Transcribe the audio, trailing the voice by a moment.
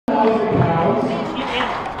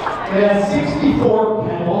It has 64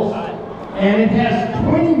 pedals, and it has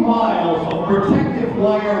 20 miles of protective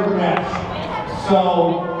wire mesh.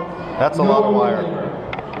 So that's a lot of wire.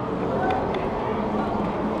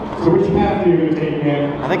 So which path are you going to take,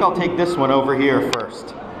 man? I think I'll take this one over here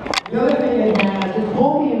first. The other thing it has, it's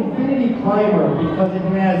called the Infinity Climber because it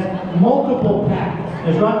has multiple paths.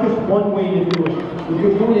 There's not just one way to do it. You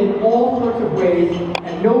can do it in all sorts of ways,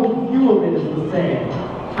 and no view of it is the same.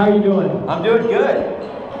 How are you doing? I'm doing good.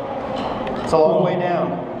 It's a long way down.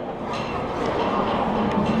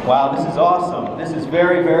 Wow, this is awesome. This is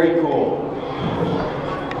very, very cool.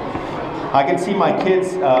 I can see my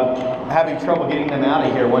kids having trouble getting them out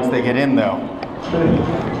of here once they get in, though.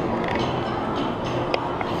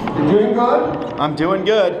 You doing good? I'm doing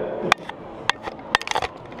good.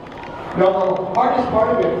 No, the hardest part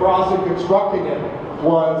of it for us in constructing it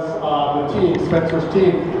was the team, Spencer's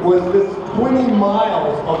team, was this 20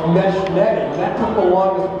 miles of mesh netting. That took the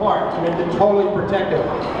longest part to make it totally protective.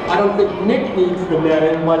 I don't think Nick needs the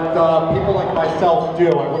netting, but people like myself do.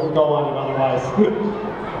 I wouldn't go on it otherwise.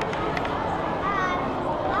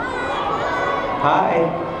 Hi.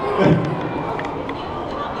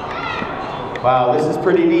 Wow, this is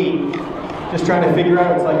pretty neat. Just trying to figure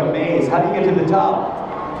out, it's like a maze. How do you get to the top?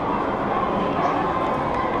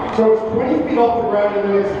 So it's 20 feet off the ground and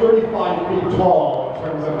then it's 35 feet tall in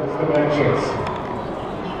terms of its dimensions.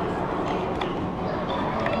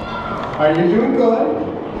 Are you doing good?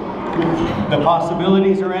 The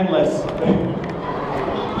possibilities are endless.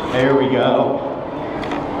 There we go.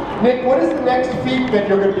 Nick, what is the next feat that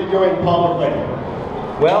you're going to be doing publicly?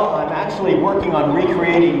 Well, I'm actually working on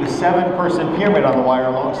recreating the 7-person pyramid on the wire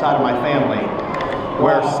alongside of my family,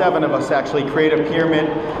 where 7 of us actually create a pyramid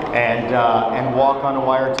and walk on a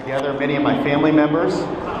wire together. Many of my family members.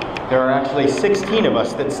 There are actually 16 of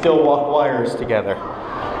us that still walk wires together.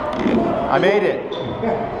 I made it.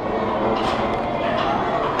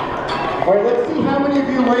 All right, let's see how many of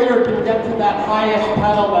you later can get to that highest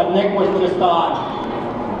pedal that Nick was just on.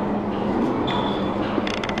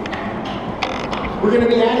 We're going to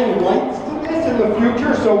be adding lights to this in the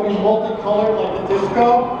future, so we multicolored like the disco.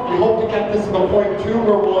 We hope to get this to the point too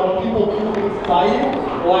where we'll have people inside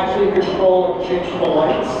it will actually control and change the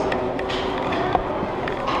lights.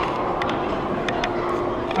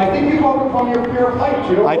 I think you've overcome your fear of heights.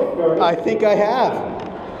 You don't look nervous. I think I have.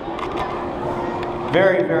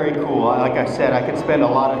 Very, very cool. Like I said, I could spend a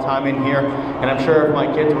lot of time in here, and I'm sure if my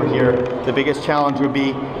kids were here, the biggest challenge would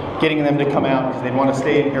be getting them to come out because they'd want to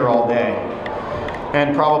stay in here all day.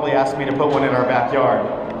 And probably ask me to put one in our backyard.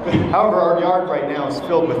 However, our yard right now is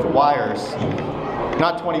filled with wires.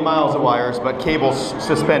 Not 20 miles of wires, but cables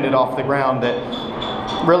suspended off the ground that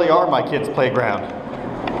really are my kids' playground.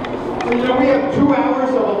 So, you know, we have 2 hours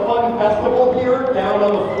of a fun festival here down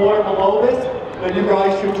on the floor below this that you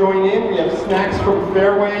guys should join in. We have snacks from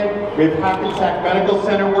Fairway, we have Hackensack Medical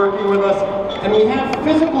Center working with us, and we have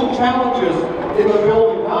physical challenges in the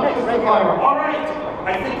building. Not just the fire. All right,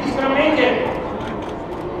 I think he's gonna make it.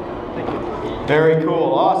 Very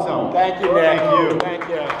cool, awesome. Thank you, Nick. Thank you. Thank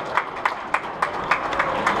you.